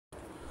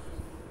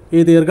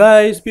Hey there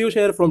guys, Piyush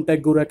here from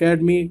Tech Guru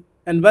Academy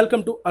and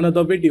welcome to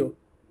another video.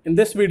 In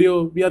this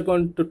video, we are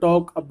going to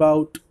talk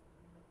about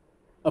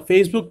a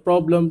Facebook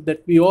problem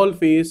that we all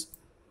face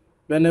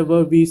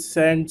whenever we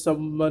send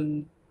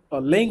someone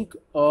a link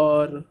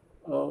or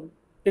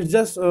it's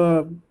just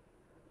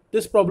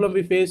this problem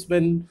we face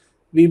when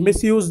we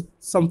misuse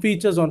some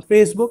features on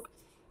Facebook,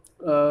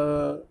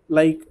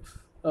 like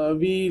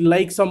we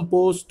like some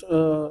post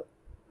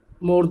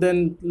more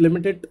than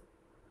limited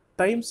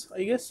times,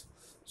 I guess.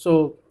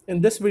 So in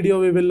this video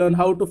we will learn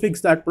how to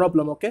fix that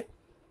problem. Okay,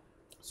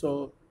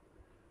 so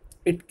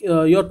it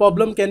your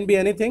problem can be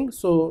anything.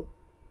 So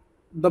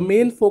the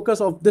main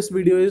focus of this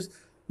video is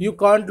you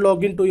can't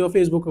log into your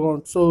Facebook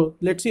account. So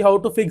let's see how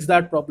to fix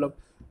that problem.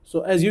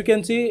 So as you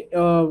can see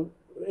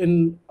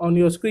in on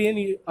your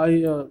screen,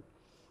 the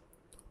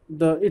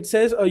it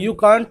says you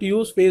can't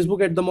use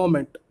Facebook at the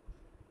moment,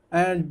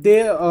 and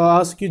they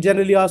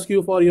generally ask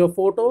you for your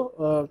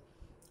photo,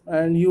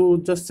 and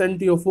you just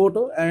send your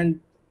photo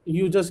and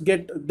you just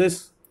get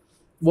this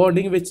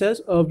warning which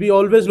says we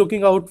always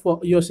looking out for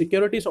your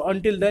security. So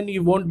until then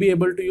you won't be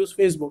able to use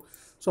Facebook.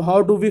 So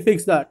how do we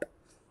fix that?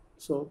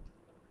 So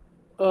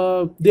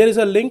there is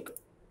a link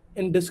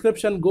in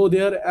description. Go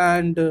there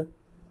and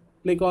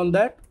click on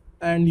that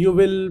and you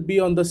will be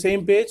on the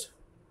same page.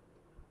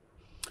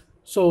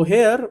 So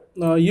here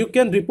you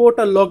can report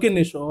a login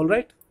issue. All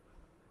right,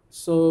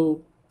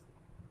 so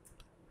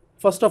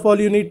first of all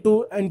you need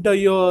to enter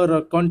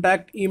your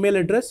contact email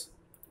address.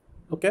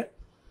 Okay,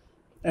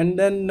 and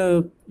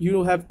then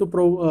you have to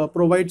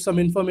provide some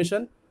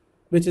information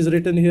which is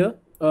written here.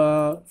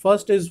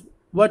 First is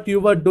what you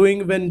were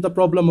doing when the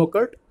problem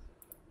occurred,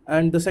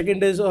 and the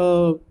second is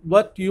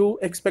what you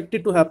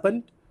expected to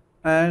happen,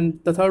 and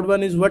the third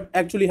one is what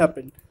actually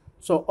happened.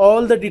 So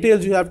all the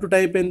details you have to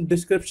type in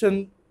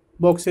description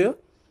box here,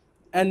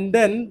 and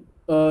then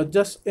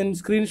just in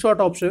screenshot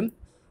option,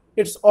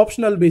 it's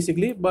optional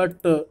basically,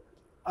 but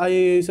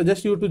I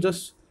suggest you to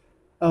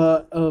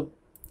uh, uh,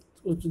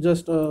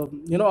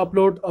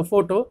 upload a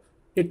photo.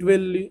 It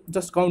will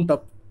just count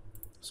up.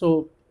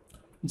 So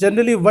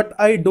generally what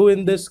I do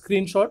in this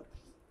screenshot,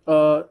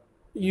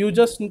 you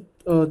just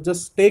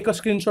take a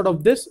screenshot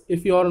of this.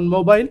 If you are on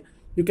mobile,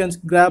 you can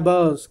grab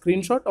a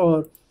screenshot,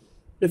 or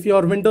if you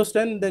are Windows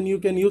 10, then you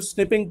can use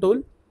snipping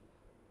tool.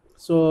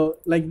 So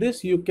like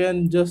this you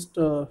can just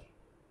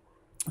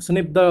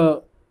snip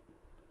the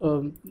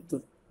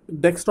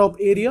desktop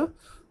area,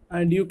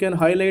 and you can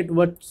highlight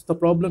what's the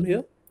problem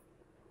here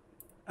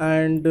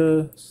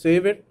and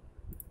save it.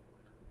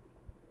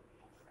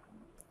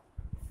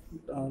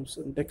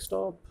 So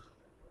desktop.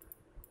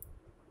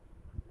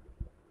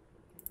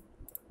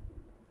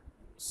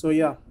 So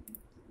yeah,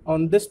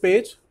 on this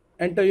page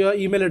enter your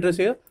email address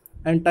here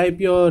and type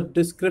your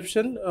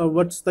description,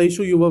 what's the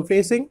issue you were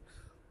facing,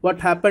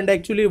 what happened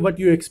actually, what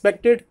you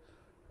expected,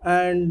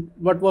 and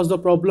what was the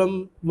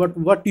problem,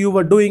 what you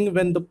were doing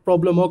when the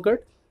problem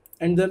occurred.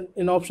 And then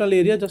in optional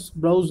area just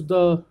browse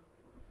the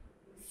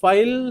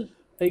file,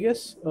 I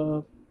guess.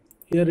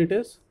 Here it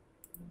is,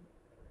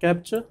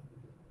 capture,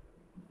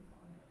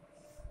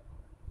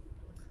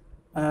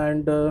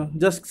 and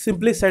just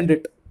simply send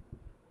it.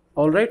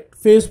 All right,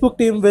 Facebook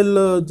team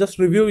will just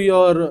review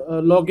your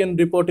login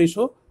report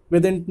issue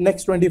within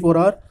next 24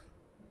 hours.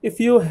 If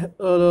you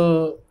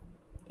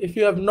if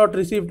you have not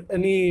received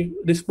any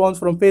response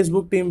from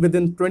Facebook team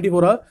within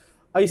 24 hours,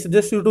 I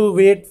suggest you to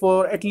wait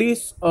for at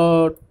least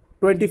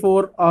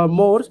 24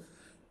 more.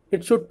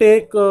 It should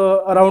take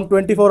around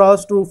 24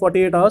 hours to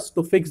 48 hours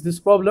to fix this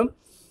problem.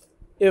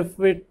 If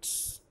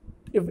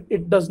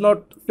it does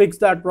not fix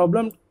that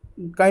problem,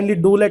 kindly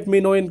do let me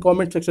know in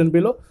comment section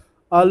below.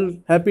 i'll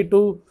happy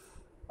to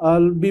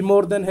I'll be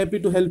more than happy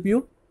to help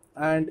you.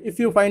 And if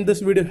you find this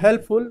video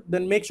helpful,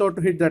 then make sure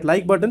to hit that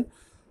like button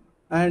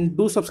and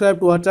do subscribe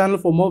to our channel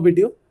for more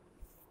video.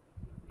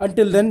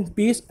 Until then,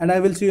 peace, and I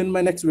will see you in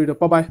my next video.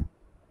 Bye bye.